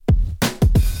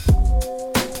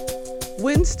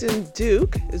Winston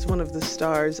Duke is one of the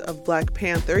stars of Black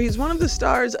Panther. He's one of the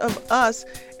stars of Us,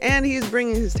 and he is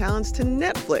bringing his talents to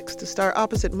Netflix to star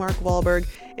opposite Mark Wahlberg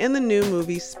in the new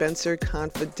movie Spenser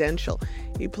Confidential.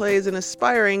 He plays an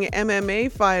aspiring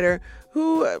MMA fighter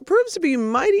who proves to be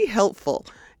mighty helpful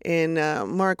in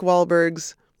Mark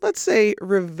Wahlberg's, let's say,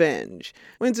 revenge.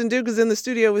 Winston Duke is in the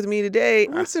studio with me today.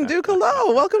 Winston Duke,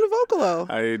 hello. Welcome to Vocalo.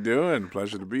 How you doing?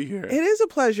 Pleasure to be here. It is a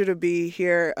pleasure to be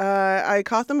here. I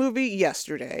caught the movie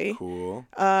yesterday. Cool.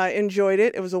 Enjoyed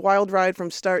it. It was a wild ride from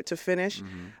start to finish.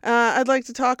 I'd like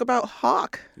to talk about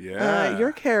Hawk. Yeah.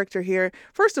 Your character here.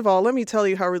 First of all, let me tell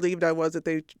you how relieved I was that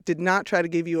they did not try to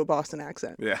give you a Boston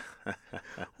accent. Yeah.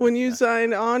 When you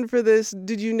signed on for this,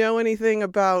 did you know anything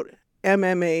about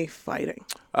MMA fighting?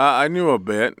 I knew a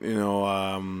bit,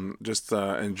 just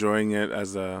enjoying it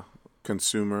as a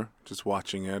consumer, just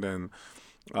watching it. And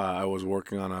I was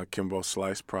working on a Kimbo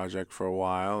Slice project for a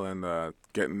while and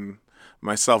getting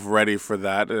myself ready for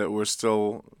that. We're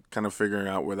still kind of figuring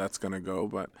out where that's going to go.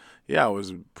 But, yeah, I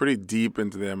was pretty deep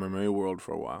into the MMA world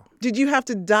for a while. Did you have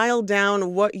to dial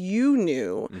down what you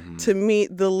knew to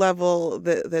meet the level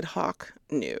that Hawk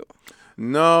knew?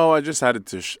 No, I just had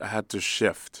to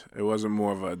shift. It wasn't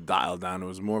more of a dial down. It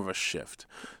was more of a shift.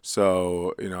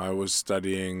 So, I was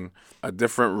studying a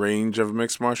different range of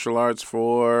mixed martial arts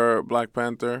for Black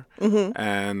Panther.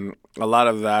 And a lot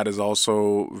of that is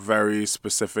also very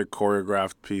specific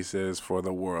choreographed pieces for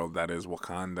the world that is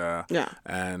Wakanda. Yeah.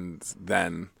 And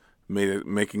then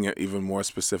making it even more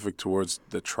specific towards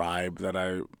the tribe that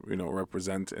I,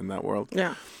 represent in that world.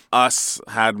 Yeah. Us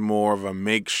had more of a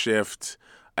makeshift,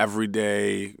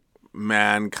 everyday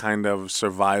man kind of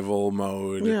survival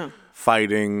mode,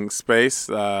 fighting space.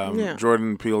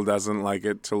 Jordan Peele doesn't like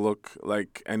it to look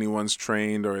like anyone's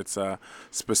trained or it's a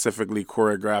specifically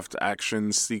choreographed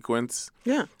action sequence.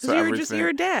 Yeah, so you're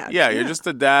a dad. Yeah, you're just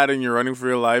a dad and you're running for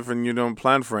your life and you don't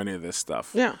plan for any of this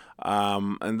stuff. Yeah.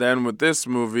 And then with this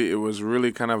movie, it was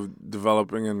really kind of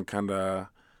developing and kind of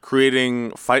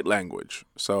creating fight language.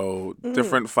 So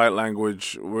different fight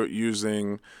language. We're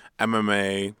using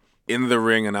MMA in the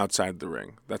ring and outside the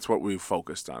ring. That's what we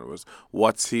focused on, was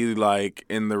what's he like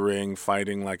in the ring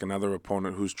fighting like another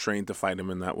opponent who's trained to fight him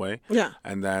in that way. Yeah.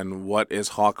 And then what is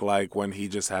Hawk like when he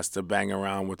just has to bang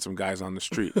around with some guys on the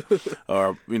street?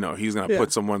 Or, he's going to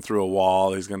put someone through a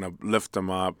wall. He's going to lift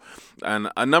them up. And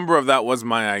a number of that was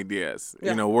my ideas,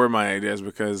 were my ideas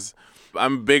because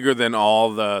I'm bigger than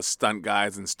all the stunt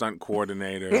guys and stunt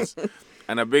coordinators.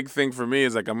 And a big thing for me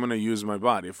is I'm going to use my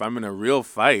body. If I'm in a real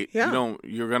fight, you're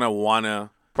going to want to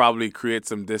probably create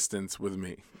some distance with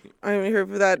me. I'm here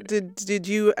for that. Did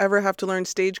you ever have to learn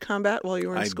stage combat while you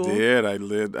were in school? I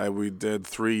did. We did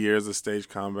 3 years of stage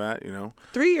combat,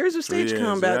 3 years of stage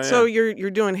combat. Yeah. So you're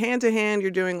doing hand-to-hand,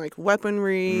 you're doing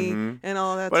weaponry and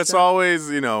all that stuff. But it's always,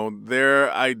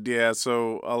 their idea.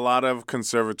 So a lot of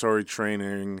conservatory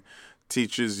training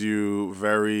teaches you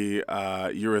very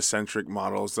Eurocentric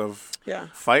models of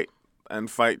fight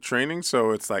and fight training.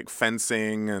 So it's like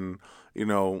fencing and,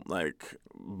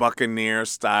 Buccaneer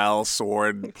style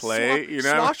sword play,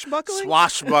 Swashbuckling?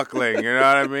 Swashbuckling, you know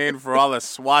what I mean? For all the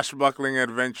swashbuckling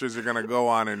adventures you're going to go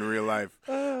on in real life.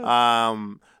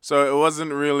 So it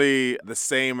wasn't really the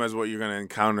same as what you're going to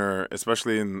encounter,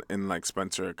 especially in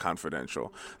Spenser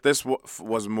Confidential. This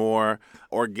was more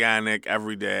organic,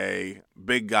 everyday,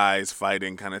 big guys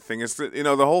fighting kind of thing. It's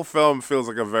the whole film feels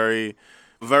like a very,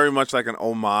 very much like an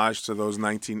homage to those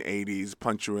 1980s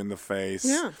punch you in the face,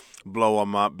 blow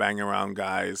them up, bang around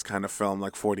guys kind of film,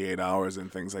 like 48 Hours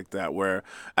and things like that, where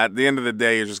at the end of the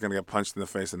day, you're just going to get punched in the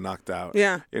face and knocked out.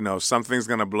 Yeah. Something's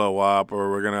going to blow up or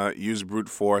we're going to use brute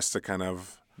force to kind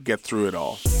of get through it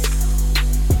all.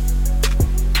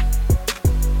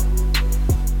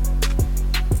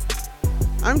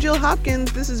 I'm Jill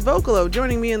Hopkins. This is Vocalo.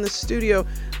 Joining me in the studio,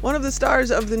 one of the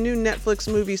stars of the new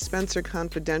Netflix movie Spenser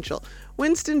Confidential.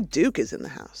 Winston Duke is in the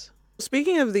house.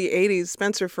 Speaking of the 80s,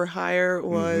 Spenser for Hire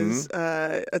was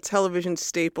a television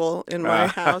staple in my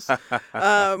house.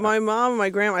 My mom and my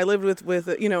grandma, I lived with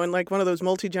in one of those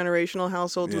multi-generational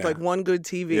households with one good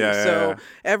TV. So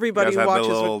everybody watches.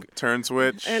 The little turn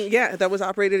switch. And that was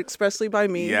operated expressly by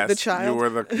me, the child.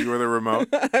 You were the remote.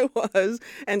 I was.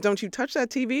 And don't you touch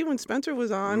that TV when Spenser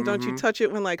was on. Don't you touch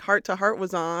it when Heart to Heart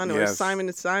was on or Simon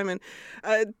to Simon.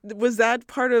 Was that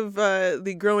part of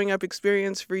the growing up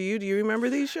experience for you? Do you remember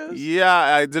these shows? Yeah,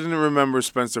 I didn't remember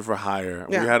Spenser for Hire.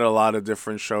 Yeah. We had a lot of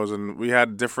different shows, and we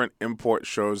had different import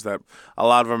shows that a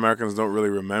lot of Americans don't really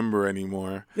remember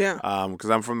anymore. Yeah. Because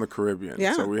I'm from the Caribbean.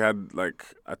 Yeah. So we had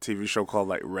a TV show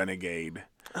called Renegade.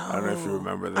 I don't know if you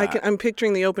remember I'm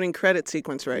picturing the opening credit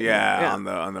sequence right now. Yeah,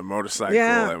 on the motorcycle,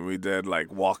 and we did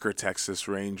like Walker, Texas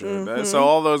Ranger. Mm-hmm. So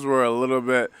all those were a little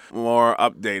bit more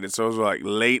updated. So those were like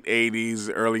late 80s,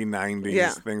 early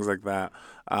 90s, things like that.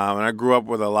 And I grew up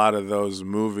with a lot of those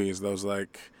movies, those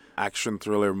like action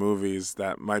thriller movies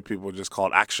that my people just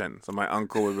called action. So my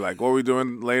uncle would be like, what are we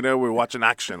doing later? We're watching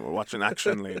action. We're watching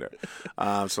action later.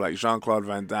 So like Jean-Claude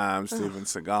Van Damme, Steven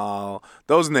Seagal,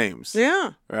 those names.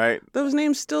 Yeah. Right? Those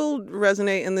names still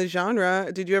resonate in the genre.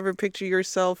 Did you ever picture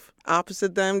yourself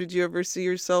opposite them? Did you ever see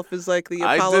yourself as like the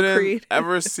Apollo Creed? I didn't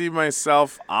ever see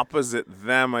myself opposite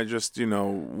them. I just,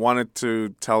 wanted to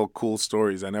tell cool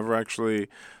stories. I never actually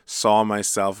saw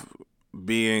myself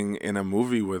being in a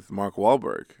movie with Mark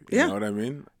Wahlberg. You know what I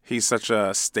mean? He's such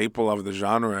a staple of the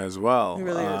genre as well. He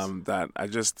really is.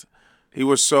 That he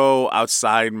was so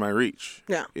outside my reach.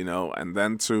 Yeah. And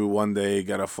then to one day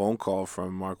get a phone call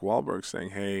from Mark Wahlberg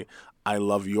saying, hey, I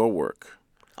love your work.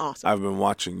 Awesome. I've been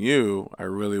watching you. I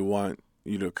really want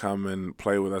you to come and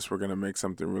play with us. We're going to make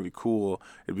something really cool.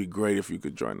 It'd be great if you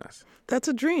could join us. That's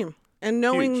a dream. And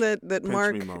knowing Huge. that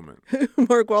Pinch me moment.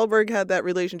 Mark Wahlberg had that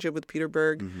relationship with Peter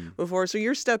Berg before, so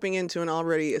you're stepping into an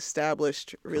already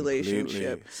established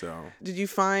relationship. Completely, so. Did you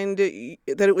find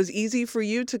that it was easy for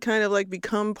you to kind of like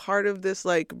become part of this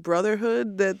like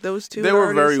brotherhood that those two? They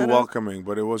were very set up? welcoming,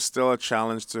 but it was still a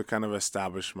challenge to kind of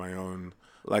establish my own,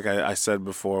 like I said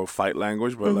before, fight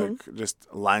language, but like just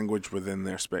language within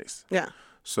their space. Yeah.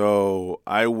 So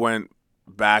I went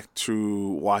back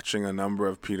to watching a number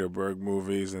of Peter Berg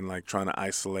movies and like trying to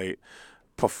isolate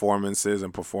performances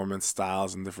and performance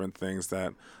styles and different things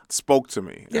that spoke to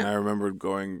me. Yeah. And I remember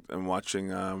going and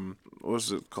watching what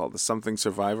was it called? The Something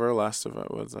Survivor. Last of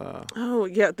it was the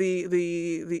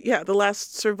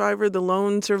Last Survivor, the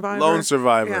Lone Survivor.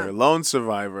 Lone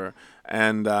Survivor.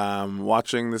 And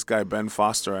watching this guy Ben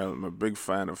Foster, I'm a big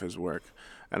fan of his work.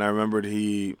 And I remembered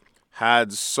he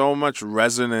had so much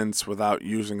resonance without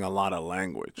using a lot of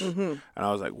language. And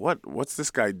I was like, what's this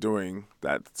guy doing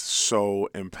that's so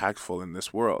impactful in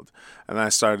this world? And then I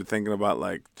started thinking about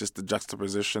like just the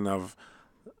juxtaposition of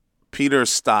Peter's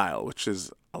style, which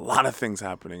is a lot of things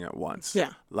happening at once.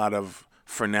 Yeah. A lot of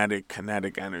frenetic,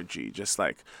 kinetic energy, just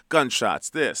like gunshots,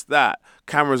 this, that,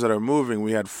 cameras that are moving.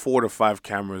 We had 4 to 5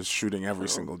 cameras shooting every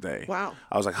single day. Wow.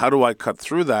 I was like, how do I cut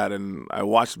through that? And I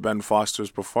watched Ben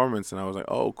Foster's performance, and I was like,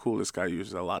 oh, cool, this guy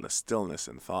uses a lot of stillness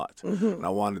and thought. And I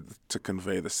wanted to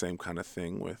convey the same kind of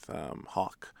thing with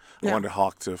Hawk. I wanted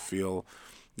Hawk to feel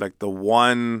like the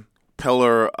one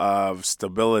pillar of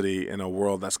stability in a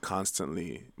world that's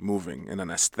constantly moving, in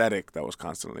an aesthetic that was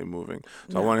constantly moving.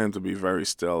 So I wanted him to be very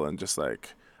still and just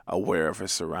like aware of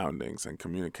his surroundings and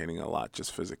communicating a lot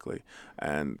just physically.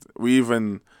 And we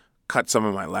even cut some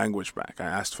of my language back. I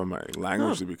asked for my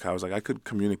language to be cut. I was like, I could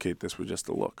communicate this with just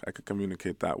a look. I could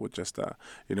communicate that with just a,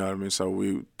 you know what I mean? So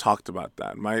we talked about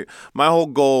that. My whole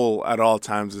goal at all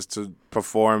times is to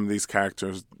perform these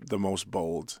characters the most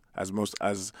bold, as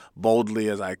boldly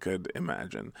as I could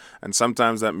imagine. And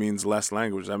sometimes that means less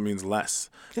language. That means less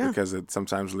because it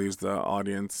sometimes leaves the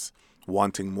audience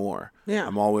wanting more. Yeah.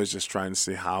 I'm always just trying to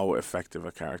see how effective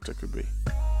a character could be.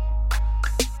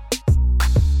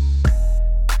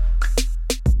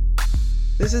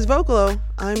 This is Vocalo.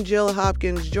 I'm Jill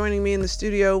Hopkins. Joining me in the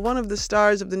studio, one of the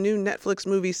stars of the new Netflix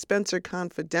movie Spenser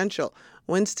Confidential.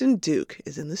 Winston Duke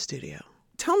is in the studio.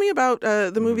 Tell me about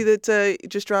the movie that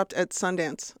just dropped at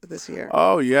Sundance this year.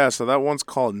 Oh, yeah. So that one's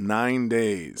called 9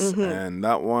 Days. And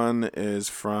that one is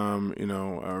from,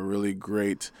 a really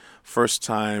great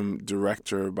first-time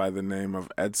director by the name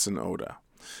of Edson Oda.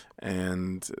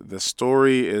 And the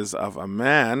story is of a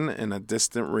man in a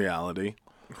distant reality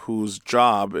whose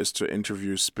job is to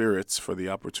interview spirits for the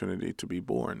opportunity to be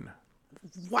born.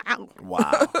 Wow,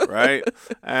 right?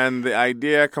 And the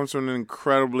idea comes from an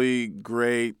incredibly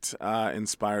great,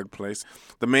 inspired place.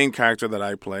 The main character that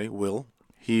I play, Will,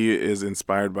 he is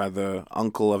inspired by the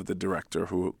uncle of the director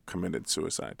who committed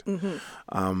suicide.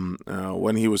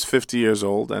 When he was 50 years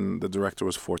old and the director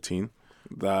was 14,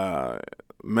 the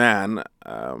man,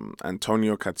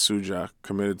 Antonio Katsuja,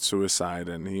 committed suicide,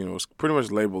 and he was pretty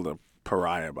much labeled a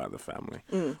pariah by the family.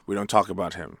 We don't talk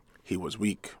about him. He was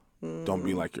weak. Don't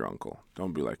be like your uncle.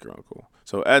 Don't be like your uncle.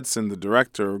 So Edson, the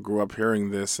director, grew up hearing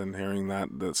this and hearing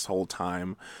that this whole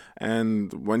time.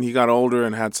 And when he got older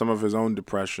and had some of his own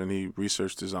depression, he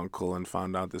researched his uncle and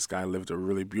found out this guy lived a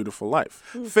really beautiful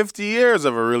life. 50 years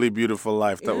of a really beautiful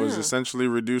life that was essentially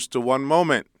reduced to one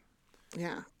moment.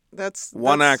 Yeah. That's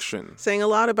action. Saying a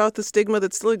lot about the stigma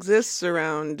that still exists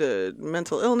around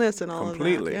mental illness and all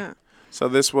Completely. of that. Yeah. So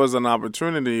this was an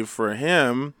opportunity for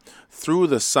him, through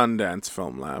the Sundance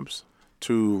Film Labs,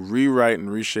 to rewrite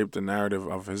and reshape the narrative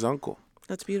of his uncle.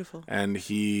 That's beautiful. And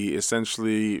he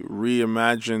essentially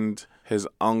reimagined his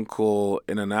uncle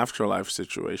in an afterlife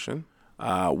situation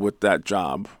with that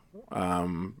job,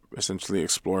 essentially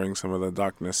exploring some of the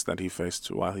darkness that he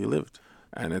faced while he lived.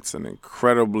 And it's an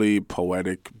incredibly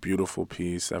poetic, beautiful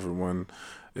piece.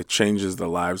 It changes the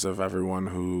lives of everyone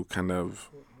who kind of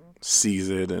sees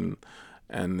it and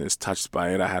is touched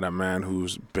by it. I had a man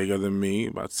who's bigger than me,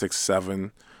 about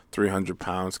 6'7", 300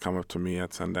 pounds, come up to me at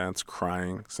Sundance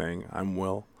crying, saying, "I'm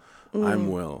Will. I'm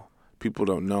Will. People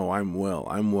don't know I'm Will.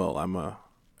 I'm Will. I'm a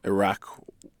Iraq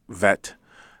vet,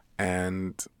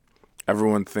 and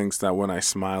everyone thinks that when I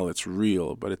smile it's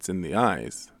real, but it's in the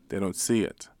eyes. They don't see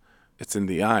it. It's in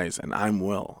the eyes, and I'm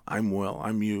Will. I'm Will.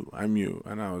 I'm you. I'm you."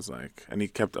 And I was like, and he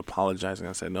kept apologizing.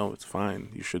 I said, "No, it's fine.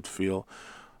 You should feel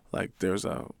like there's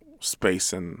a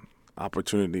space and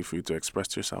opportunity for you to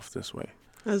express yourself this way."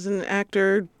 As an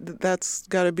actor, that's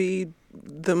got to be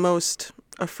the most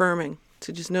affirming,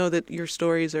 to just know that your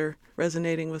stories are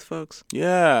resonating with folks.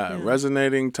 Yeah,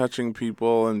 resonating, touching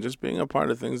people, and just being a part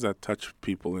of things that touch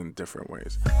people in different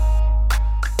ways.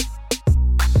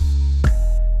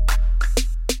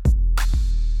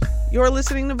 You're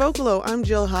listening to Vocalo. I'm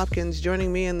Jill Hopkins.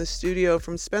 Joining me in the studio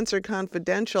from Spenser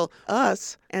Confidential,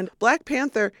 Us, and Black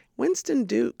Panther, Winston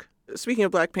Duke. Speaking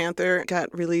of Black Panther,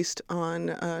 got released on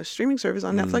a streaming service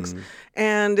on Netflix,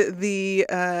 and the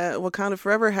Wakanda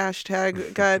Forever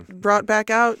hashtag got brought back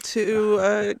out to,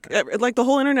 like the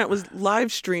whole internet was live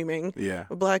streaming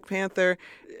Black Panther.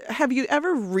 Have you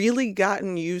ever really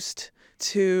gotten used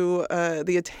to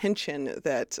the attention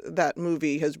that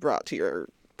movie has brought to your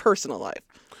personal life?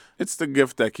 It's the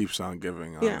gift that keeps on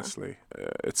giving, honestly.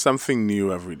 It's something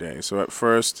new every day. So at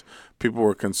first, people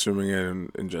were consuming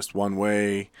it in just one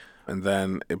way, and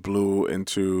then it blew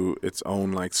into its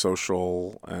own like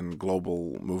social and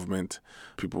global movement.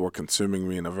 People were consuming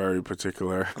me in a very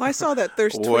particular I saw that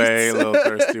thirst way, tweets. a little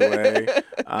thirsty way.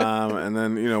 And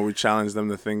then, we challenged them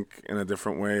to think in a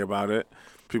different way about it.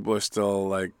 People are still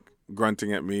like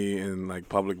grunting at me in like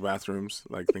public bathrooms,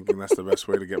 like thinking that's the best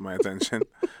way to get my attention.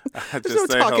 There's no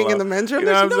talking in the men's room. You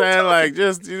know what I'm saying? Talking. Like,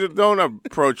 just don't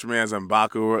approach me as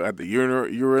M'Baku at the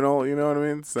urinal. You know what I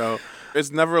mean? So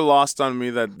it's never lost on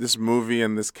me that this movie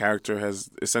and this character has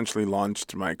essentially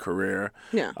launched my career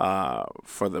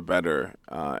for the better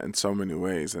in so many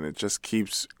ways, and it just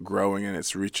keeps growing and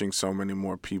it's reaching so many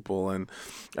more people, and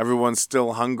everyone's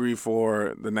still hungry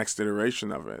for the next iteration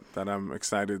of it that I'm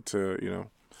excited to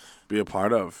be a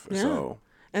part of. Yeah. So.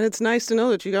 And it's nice to know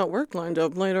that you got work lined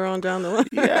up later on down the line.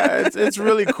 Yeah, it's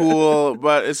really cool,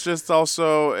 but it's just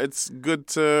also, it's good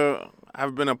to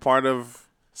have been a part of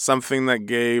something that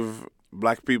gave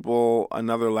Black people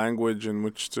another language in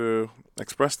which to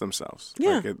express themselves.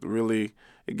 Yeah. Like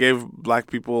it gave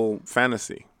Black people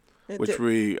fantasy, which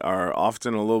we are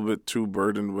often a little bit too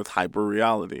burdened with hyper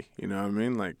reality. You know what I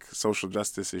mean? Like social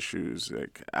justice issues,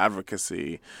 like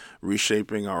advocacy,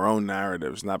 reshaping our own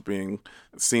narratives, not being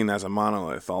seen as a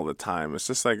monolith all the time. It's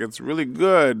just like, it's really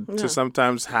good to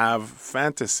sometimes have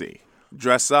fantasy.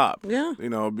 Dress up,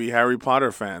 be Harry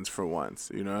Potter fans for once.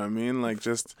 You know what I mean? Like,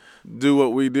 just do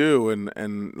what we do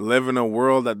and live in a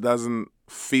world that doesn't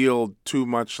feel too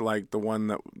much like the one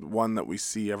that we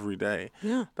see every day.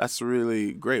 Yeah. That's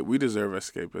really great. We deserve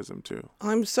escapism too.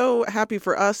 I'm so happy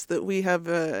for us that we have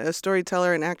a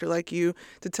storyteller, an actor like you,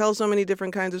 to tell so many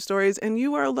different kinds of stories. And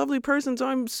you are a lovely person, so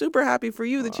I'm super happy for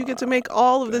you that you get to make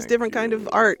all of this different kind of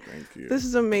art. Thank you. This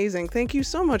is amazing. Thank you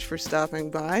so much for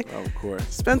stopping by. Of course.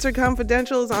 Spenser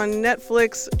Confidential is on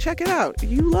Netflix. Check it out.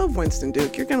 You love Winston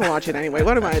Duke. You're going to watch it anyway.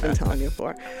 What am I even telling you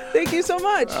for? Thank you so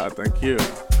much. Thank you.